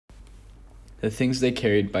The Things They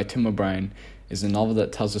Carried by Tim O'Brien is a novel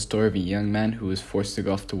that tells the story of a young man who was forced to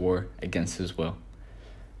go off to war against his will.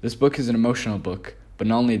 This book is an emotional book, but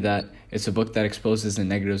not only that, it's a book that exposes the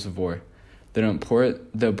negatives of war. The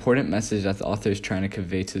important message that the author is trying to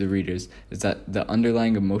convey to the readers is that the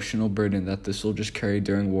underlying emotional burden that the soldiers carry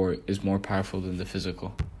during war is more powerful than the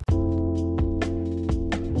physical.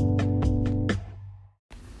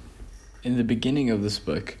 In the beginning of this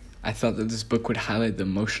book, I thought that this book would highlight the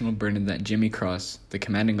emotional burden that Jimmy Cross, the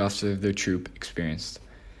commanding officer of their troop, experienced.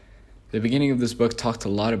 The beginning of this book talked a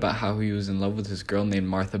lot about how he was in love with this girl named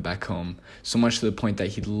Martha back home, so much to the point that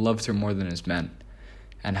he loved her more than his men,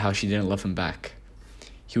 and how she didn't love him back.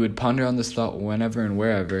 He would ponder on this thought whenever and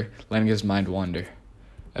wherever, letting his mind wander.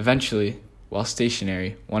 Eventually, while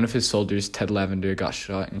stationary, one of his soldiers, Ted Lavender, got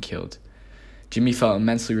shot and killed. Jimmy felt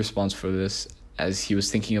immensely responsible for this, as he was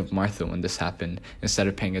thinking of Martha when this happened, instead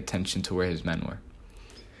of paying attention to where his men were.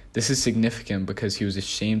 This is significant because he was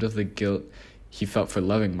ashamed of the guilt he felt for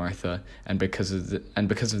loving Martha, and because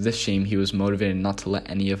of this shame, he was motivated not to let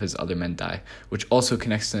any of his other men die, which also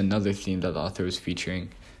connects to another theme that the author was featuring: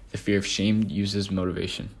 the fear of shame uses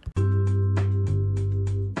motivation.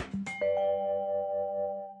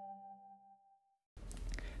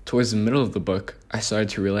 Towards the middle of the book, I started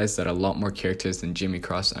to realize that a lot more characters than Jimmy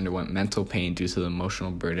Cross underwent mental pain due to the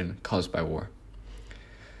emotional burden caused by war.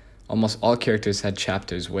 Almost all characters had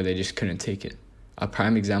chapters where they just couldn't take it. A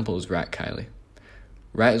prime example is Rat Kiley.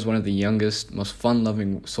 Rat is one of the youngest, most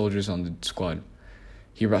fun-loving soldiers on the squad.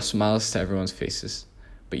 He brought smiles to everyone's faces,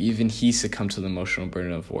 but even he succumbed to the emotional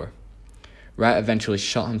burden of war. Rat eventually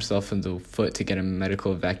shot himself in the foot to get a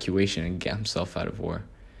medical evacuation and get himself out of war.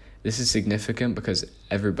 This is significant because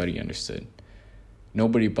everybody understood.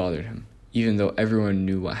 Nobody bothered him, even though everyone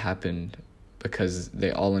knew what happened because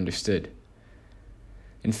they all understood.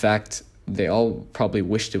 In fact, they all probably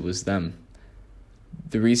wished it was them.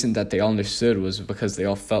 The reason that they all understood was because they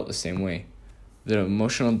all felt the same way. The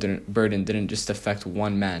emotional burden didn't just affect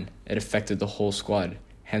one man, it affected the whole squad,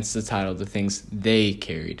 hence the title, The Things They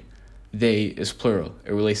Carried. They is plural,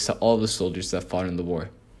 it relates to all the soldiers that fought in the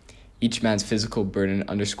war. Each man's physical burden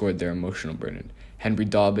underscored their emotional burden. Henry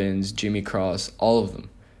Dobbins, Jimmy Cross, all of them.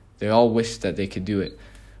 They all wished that they could do it,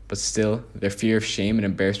 but still, their fear of shame and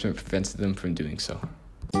embarrassment prevented them from doing so.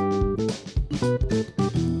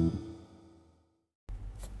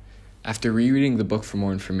 After rereading the book for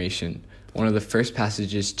more information, one of the first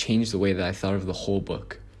passages changed the way that I thought of the whole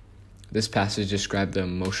book. This passage described the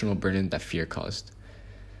emotional burden that fear caused.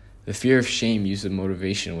 The fear of shame used as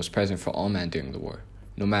motivation was present for all men during the war,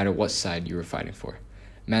 no matter what side you were fighting for.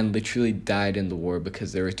 Men literally died in the war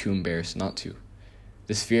because they were too embarrassed not to.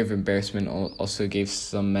 This fear of embarrassment also gave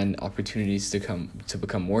some men opportunities to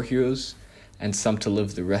become war heroes, and some to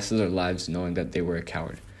live the rest of their lives knowing that they were a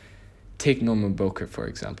coward. Take Norman Boker, for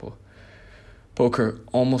example. Boker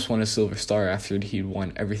almost won a Silver Star after he'd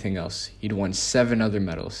won everything else. He'd won 7 other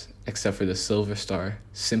medals, except for the Silver Star,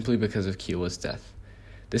 simply because of Kiowa's death.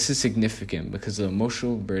 This is significant because the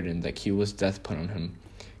emotional burden that Kiowa's death put on him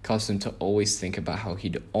caused him to always think about how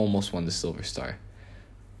he'd almost won the Silver Star.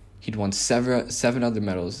 He'd won 7 other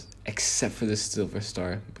medals, except for the Silver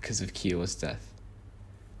Star, because of Kiowa's death.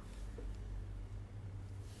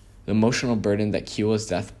 The emotional burden that Kiowa's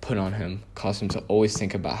death put on him caused him to always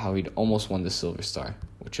think about how he'd almost won the Silver Star,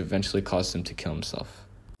 which eventually caused him to kill himself.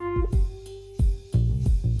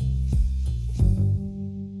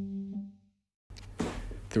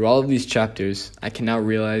 Through all of these chapters, I can now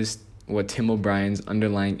realize what Tim O'Brien's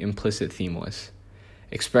underlying implicit theme was: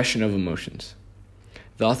 expression of emotions.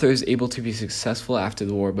 The author is able to be successful after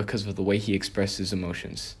the war because of the way he expressed his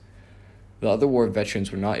emotions. The other war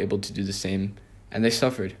veterans were not able to do the same, and they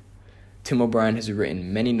suffered. Tim O'Brien has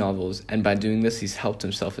written many novels, and by doing this, he's helped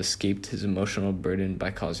himself escape his emotional burden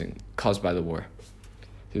caused by the war.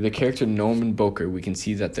 Through the character Norman Boker, we can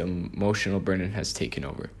see that the emotional burden has taken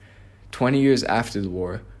over. 20 years after the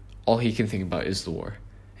war, all he can think about is the war,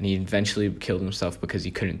 and he eventually killed himself because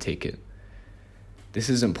he couldn't take it. This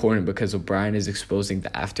is important because O'Brien is exposing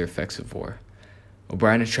the after effects of war.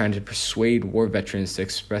 O'Brien is trying to persuade war veterans to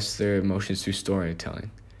express their emotions through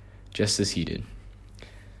storytelling, just as he did.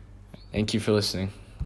 Thank you for listening.